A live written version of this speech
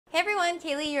Hey everyone,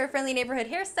 Kaylee, your friendly neighborhood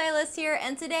hairstylist here,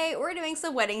 and today we're doing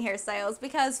some wedding hairstyles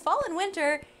because fall and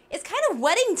winter is kind of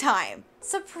wedding time,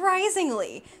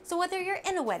 surprisingly. So whether you're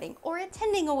in a wedding or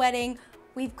attending a wedding,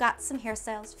 we've got some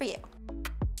hairstyles for you.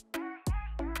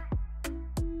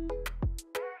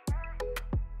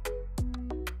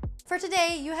 For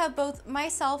today, you have both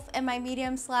myself and my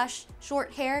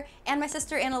medium/short hair and my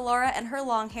sister Anna Laura and her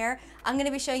long hair. I'm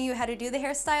gonna be showing you how to do the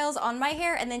hairstyles on my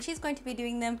hair, and then she's going to be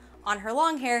doing them on her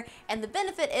long hair. And the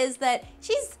benefit is that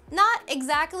she's not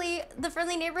exactly the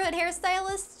friendly neighborhood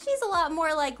hairstylist. She's a lot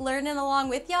more like learning along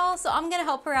with y'all. So I'm gonna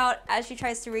help her out as she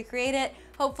tries to recreate it.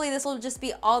 Hopefully this will just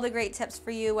be all the great tips for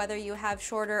you, whether you have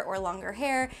shorter or longer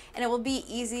hair, and it will be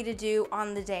easy to do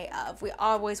on the day of. We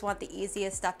always want the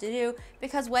easiest stuff to do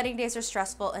because wedding days are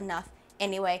stressful enough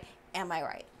anyway, am I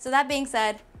right? So that being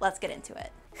said, let's get into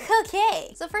it.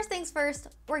 Okay, so first things first,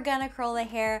 we're gonna curl the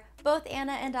hair. Both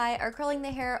Anna and I are curling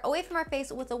the hair away from our face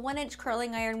with a 1-inch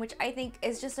curling iron, which I think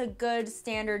is just a good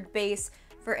standard base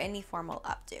for any formal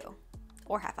updo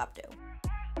or half updo.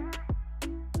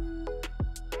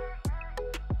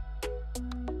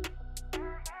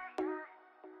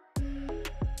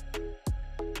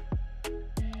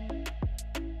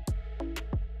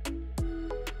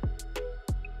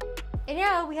 And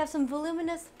now we have some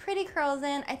voluminous, pretty curls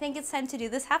in. I think it's time to do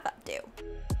this half updo.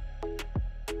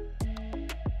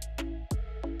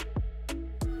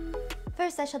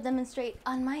 First, I shall demonstrate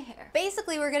on my hair.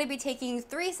 Basically, we're gonna be taking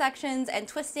 3 sections and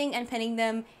twisting and pinning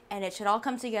them, and it should all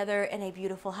come together in a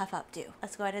beautiful half updo.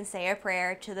 Let's go ahead and say a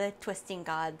prayer to the twisting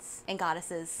gods and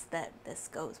goddesses that this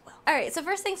goes well. All right, so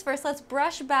first things first, let's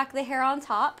brush back the hair on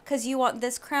top because you want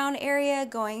this crown area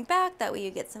going back. That way you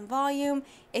get some volume.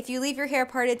 If you leave your hair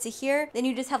parted to here, then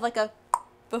you just have like a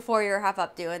before your half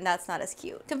updo, and that's not as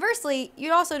cute. Conversely,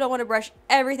 you also don't want to brush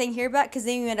everything here back because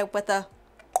then you end up with a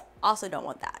also don't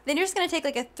want that. Then you're just gonna take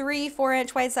like a 3-4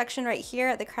 inch wide section right here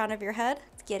at the crown of your head.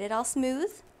 Let's get it all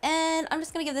smooth. And I'm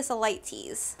just gonna give this a light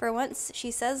tease. For once, she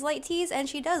says light tease and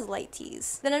she does light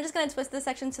tease. Then I'm just gonna twist this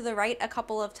section to the right a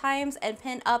couple of times and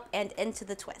pin up and into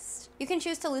the twist. You can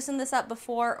choose to loosen this up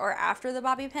before or after the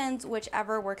bobby pins,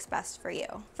 whichever works best for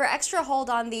you. For extra hold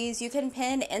on these, you can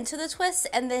pin into the twist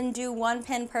and then do 1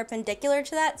 pin perpendicular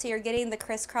to that so you're getting the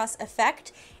crisscross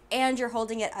effect and you're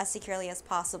holding it as securely as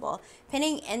possible.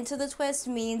 Pinning into the twist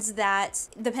means that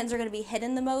the pins are gonna be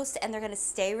hidden the most and they're gonna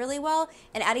stay really well,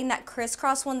 and adding that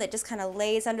crisscross one that just kind of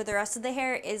lays under the rest of the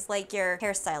hair is like your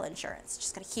hairstyle insurance.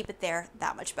 Just gonna keep it there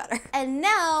that much better. And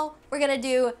now we're gonna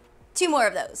do 2 more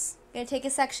of those. I'm gonna take a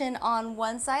section on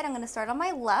one side. I'm gonna start on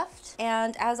my left,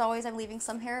 and as always, I'm leaving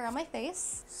some hair around my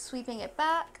face. Sweeping it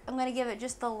back. I'm gonna give it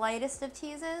just the lightest of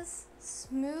teases,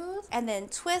 smooth, and then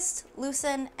twist,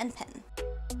 loosen, and pin.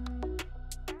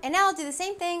 And now I'll do the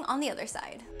same thing on the other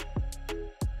side.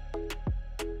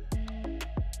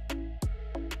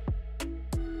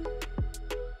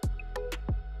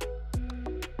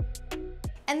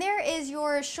 And there is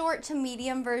your short to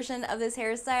medium version of this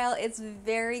hairstyle. It's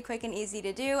very quick and easy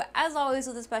to do. As always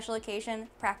with a special occasion,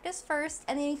 practice first,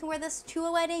 and then you can wear this to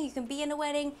a wedding, you can be in a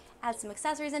wedding, add some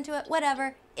accessories into it,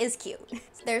 whatever is cute.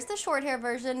 So there's the short hair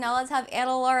version. Now let's have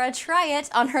Anna Laura try it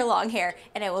on her long hair,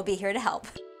 and I will be here to help.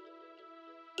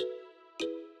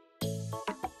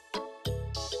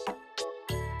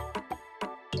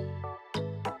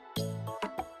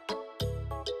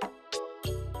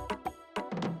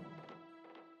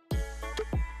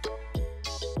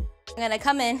 I'm gonna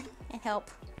come in and help.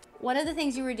 One of the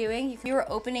things you were doing, you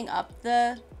were opening up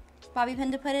the bobby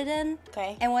pin to put it in.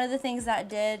 Okay. And one of the things that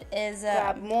did is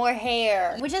grab more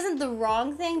hair. which isn't the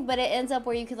wrong thing, but it ends up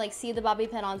where you could like see the bobby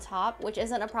pin on top, which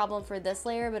isn't a problem for this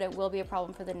layer, but it will be a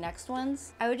problem for the next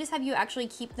ones. I would just have you actually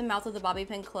keep the mouth of the bobby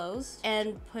pin closed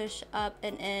and push up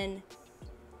and in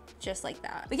just like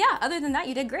that. But yeah, other than that,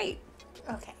 you did great.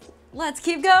 Okay. Let's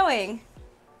keep going.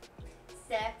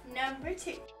 Step number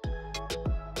 2.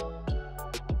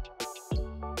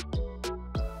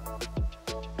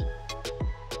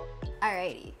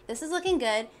 Alrighty, this is looking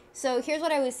good. So here's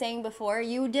what I was saying before.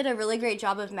 You did a really great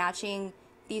job of matching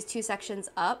these 2 sections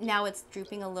up. Now it's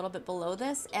drooping a little bit below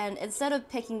this, and instead of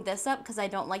picking this up, because I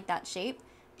don't like that shape,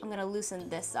 I'm gonna loosen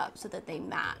this up so that they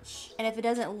match. And if it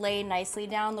doesn't lay nicely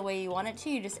down the way you want it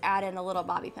to, you just add in a little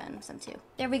bobby pin, some too.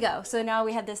 There we go. So now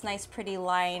we have this nice pretty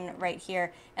line right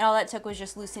here, and all that took was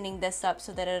just loosening this up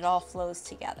so that it all flows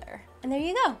together. And there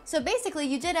you go. So basically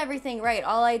you did everything right.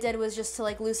 All I did was just to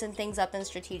like loosen things up in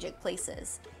strategic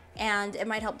places. And it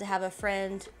might help to have a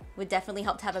friend, would definitely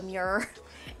help to have a mirror,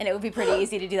 and it would be pretty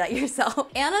easy to do that yourself.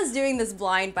 Anna's doing this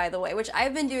blind, by the way, which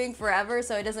I've been doing forever,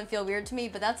 so it doesn't feel weird to me,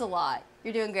 but that's a lot.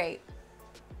 You're doing great.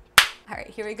 All right,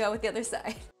 here we go with the other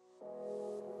side.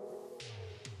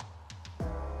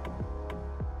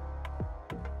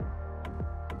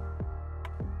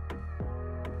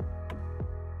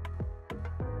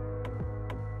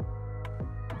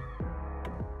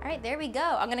 right, there we go.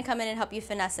 I'm gonna come in and help you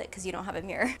finesse it because you don't have a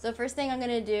mirror. So first thing I'm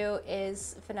gonna do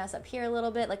is finesse up here a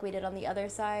little bit like we did on the other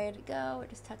side. Go, we're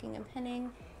just tucking and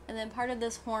pinning. And then part of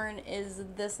this horn is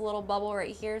this little bubble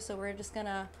right here. So we're just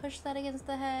gonna push that against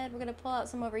the head. We're gonna pull out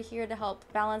some over here to help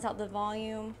balance out the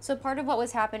volume. So part of what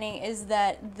was happening is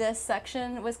that this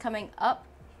section was coming up,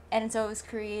 and so it was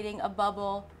creating a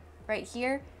bubble right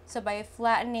here. So by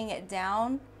flattening it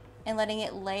down and letting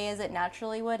it lay as it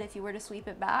naturally would if you were to sweep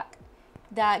it back,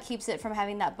 that keeps it from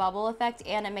having that bubble effect,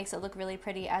 and it makes it look really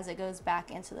pretty as it goes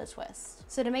back into the twist.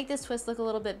 So to make this twist look a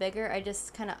little bit bigger, I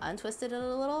just kind of untwisted it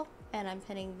a little, and I'm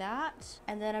pinning that.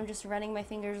 And then I'm just running my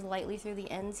fingers lightly through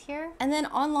the ends here. And then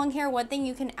on long hair, one thing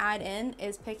you can add in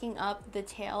is picking up the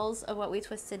tails of what we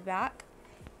twisted back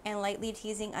and lightly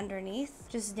teasing underneath,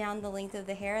 just down the length of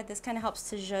the hair. This kind of helps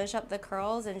to zhuzh up the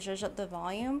curls and zhuzh up the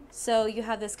volume. So you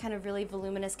have this kind of really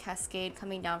voluminous cascade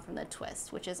coming down from the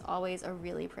twist, which is always a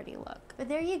really pretty look. But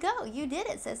there you go, you did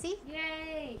it, sissy.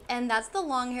 Yay! And that's the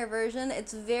long hair version.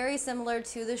 It's very similar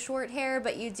to the short hair,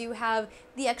 but you do have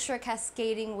the extra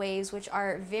cascading waves, which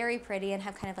are very pretty and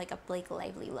have kind of like a Blake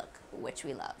Lively look, which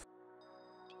we love.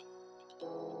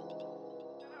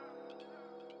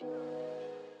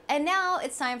 And now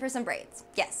it's time for some braids.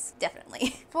 Yes,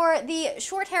 definitely. For the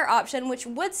short hair option, which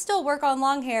would still work on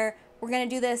long hair, we're gonna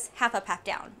do this half up, half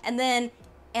down. And then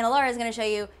Anna Laura is gonna show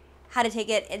you how to take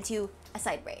it into a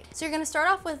side braid. So you're gonna start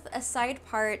off with a side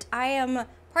part. I am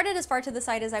parted as far to the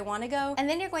side as I wanna go. And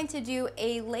then you're going to do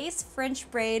a lace French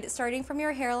braid starting from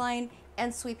your hairline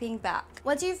and sweeping back.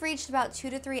 Once you've reached about 2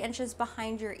 to 3 inches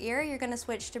behind your ear, you're gonna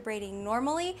switch to braiding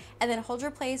normally and then hold your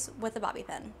place with a bobby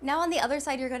pin. Now on the other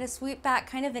side, you're gonna sweep back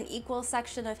kind of an equal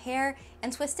section of hair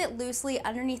and twist it loosely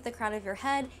underneath the crown of your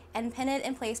head and pin it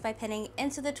in place by pinning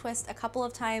into the twist a couple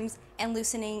of times and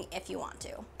loosening if you want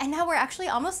to. And now we're actually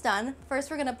almost done. First,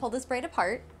 we're gonna pull this braid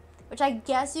apart, which I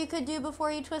guess you could do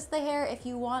before you twist the hair if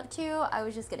you want to. I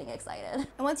was just getting excited.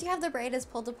 And once you have the braid as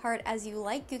pulled apart as you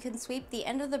like, you can sweep the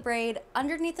end of the braid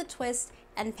underneath the twist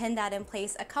and pin that in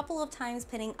place a couple of times,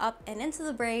 pinning up and into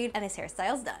the braid, and this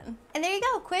hairstyle's done. And there you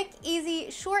go, quick, easy,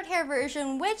 short hair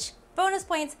version, which, bonus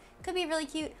points, could be really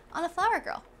cute on a flower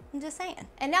girl. I'm just saying.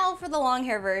 And now for the long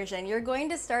hair version, you're going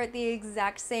to start the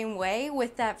exact same way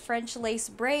with that French lace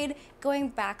braid going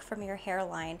back from your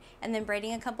hairline and then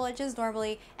braiding a couple inches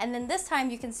normally, and then this time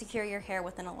you can secure your hair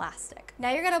with an elastic.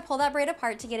 Now you're gonna pull that braid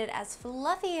apart to get it as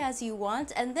fluffy as you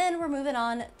want, and then we're moving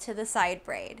on to the side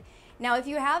braid. Now if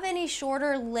you have any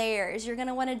shorter layers, you're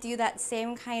gonna wanna do that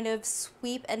same kind of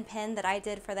sweep and pin that I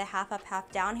did for the half up, half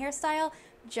down hairstyle,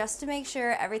 just to make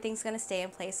sure everything's gonna stay in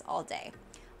place all day.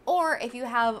 Or if you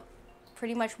have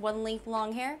pretty much one length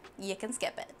long hair, you can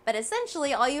skip it. But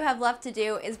essentially all you have left to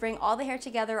do is bring all the hair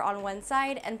together on one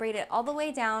side and braid it all the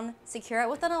way down, secure it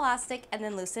with an elastic, and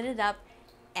then loosen it up,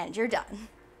 and you're done.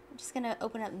 I'm just gonna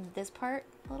open up this part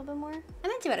a little bit more. I'm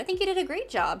into it. I think you did a great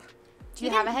job. Do you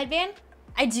have a headband?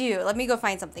 I do. Let me go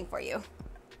find something for you.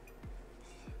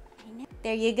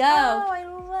 There you go. Oh, I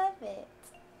love it.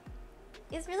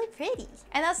 It's really pretty.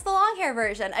 And that's the long hair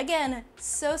version. Again,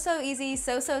 so easy,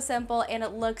 so simple, and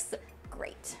it looks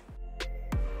great.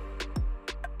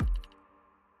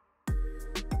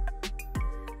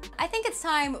 I think it's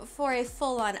time for a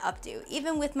full-on updo,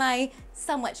 even with my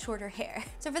somewhat shorter hair.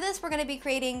 So for this, we're gonna be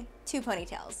creating 2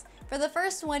 ponytails. For the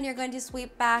first one, you're going to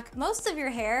sweep back most of your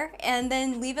hair and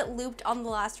then leave it looped on the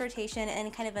last rotation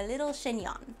in kind of a little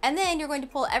chignon. And then you're going to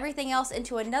pull everything else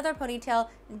into another ponytail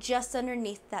just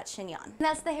underneath that chignon. And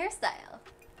that's the hairstyle.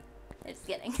 Just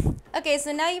kidding. Okay,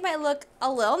 so now you might look a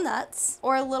little nuts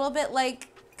or a little bit like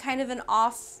kind of an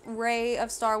off Rey of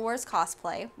Star Wars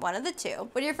cosplay, one of the two.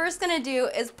 What you're first gonna do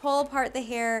is pull apart the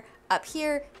hair up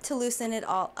here to loosen it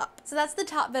all up. So that's the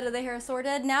top bit of the hair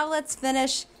sorted. Now let's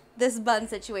finish this bun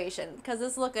situation because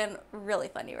it's looking really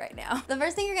funny right now. The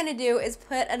first thing you're gonna do is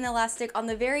put an elastic on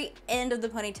the very end of the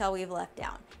ponytail we've left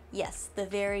down. Yes, the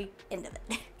very end of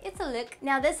it. It's a look.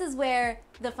 Now this is where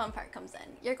the fun part comes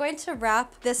in. You're going to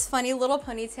wrap this funny little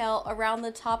ponytail around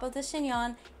the top of the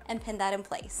chignon and pin that in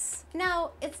place.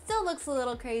 Now, it still looks a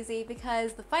little crazy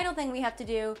because the final thing we have to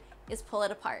do is pull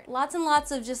it apart. Lots and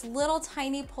lots of just little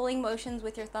tiny pulling motions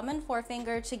with your thumb and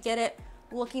forefinger to get it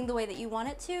looking the way that you want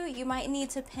it to. You might need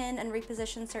to pin and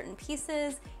reposition certain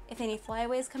pieces. If any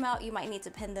flyaways come out, you might need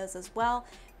to pin those as well.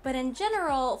 But in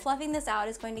general, fluffing this out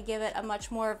is going to give it a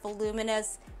much more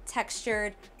voluminous,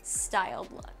 textured,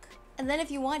 styled look. And then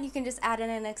if you want, you can just add in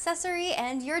an accessory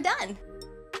and you're done.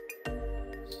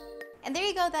 And there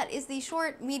you go, that is the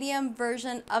short, medium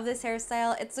version of this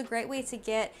hairstyle. It's a great way to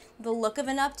get the look of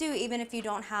an updo, even if you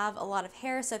don't have a lot of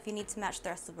hair. So if you need to match the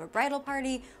rest of a bridal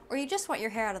party, or you just want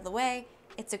your hair out of the way,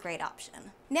 it's a great option.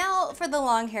 Now for the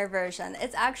long hair version,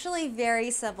 it's actually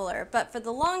very similar, but for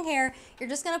the long hair, you're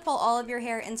just gonna pull all of your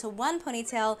hair into one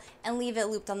ponytail and leave it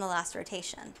looped on the last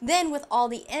rotation. Then with all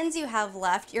the ends you have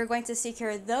left, you're going to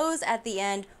secure those at the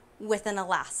end with an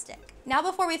elastic. Now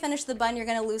before we finish the bun, you're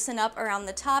gonna loosen up around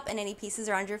the top and any pieces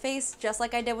around your face, just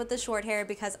like I did with the short hair,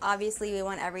 because obviously we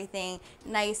want everything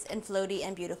nice and floaty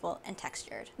and beautiful and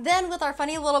textured. Then with our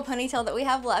funny little ponytail that we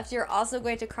have left, you're also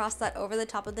going to cross that over the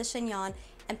top of the chignon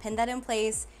and pin that in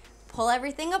place, pull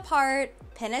everything apart,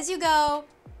 pin as you go,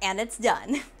 and it's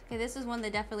done. Okay, this is one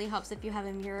that definitely helps if you have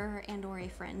a mirror and or a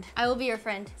friend. I will be your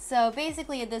friend. So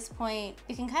basically at this point,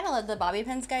 you can kind of let the bobby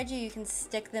pins guide you. You can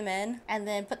stick them in and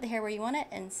then put the hair where you want it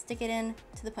and stick it in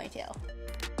to the ponytail.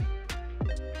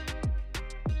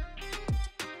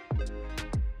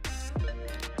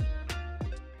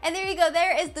 And there you go,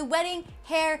 there is the wedding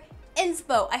hair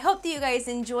inspo. I hope that you guys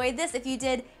enjoyed this. If you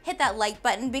did, hit that like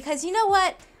button, because you know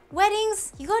what?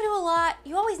 Weddings, you go to a lot,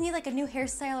 you always need like a new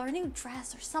hairstyle or a new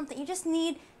dress or something. You just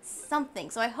need something.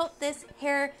 So I hope this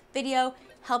hair video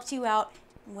helped you out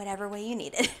in whatever way you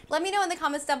need it. Let me know in the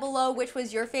comments down below which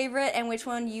was your favorite and which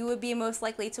one you would be most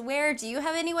likely to wear. Do you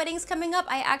have any weddings coming up?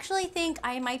 I actually think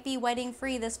I might be wedding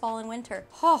free this fall and winter.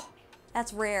 Oh,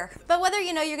 that's rare. But whether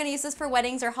you know you're gonna use this for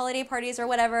weddings or holiday parties or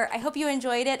whatever, I hope you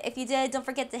enjoyed it. If you did, don't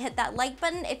forget to hit that like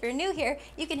button. If you're new here,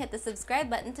 you can hit the subscribe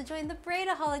button to join the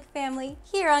Bridaholic family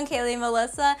here on Kayley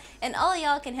Melissa. And all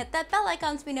y'all can hit that bell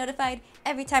icon to be notified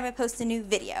every time I post a new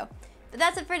video. But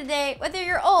that's it for today. Whether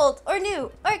you're old or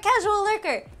new or a casual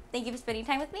lurker, thank you for spending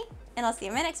time with me, and I'll see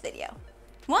you in my next video.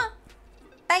 Mwah!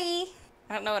 Bye!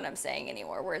 I don't know what I'm saying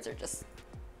anymore. Words are just...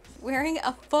 Wearing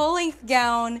a full-length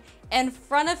gown in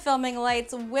front of filming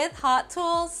lights with hot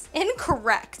tools?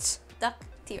 Incorrect. Duck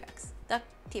T-Rex. Duck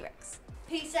T-Rex.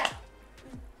 Peace out.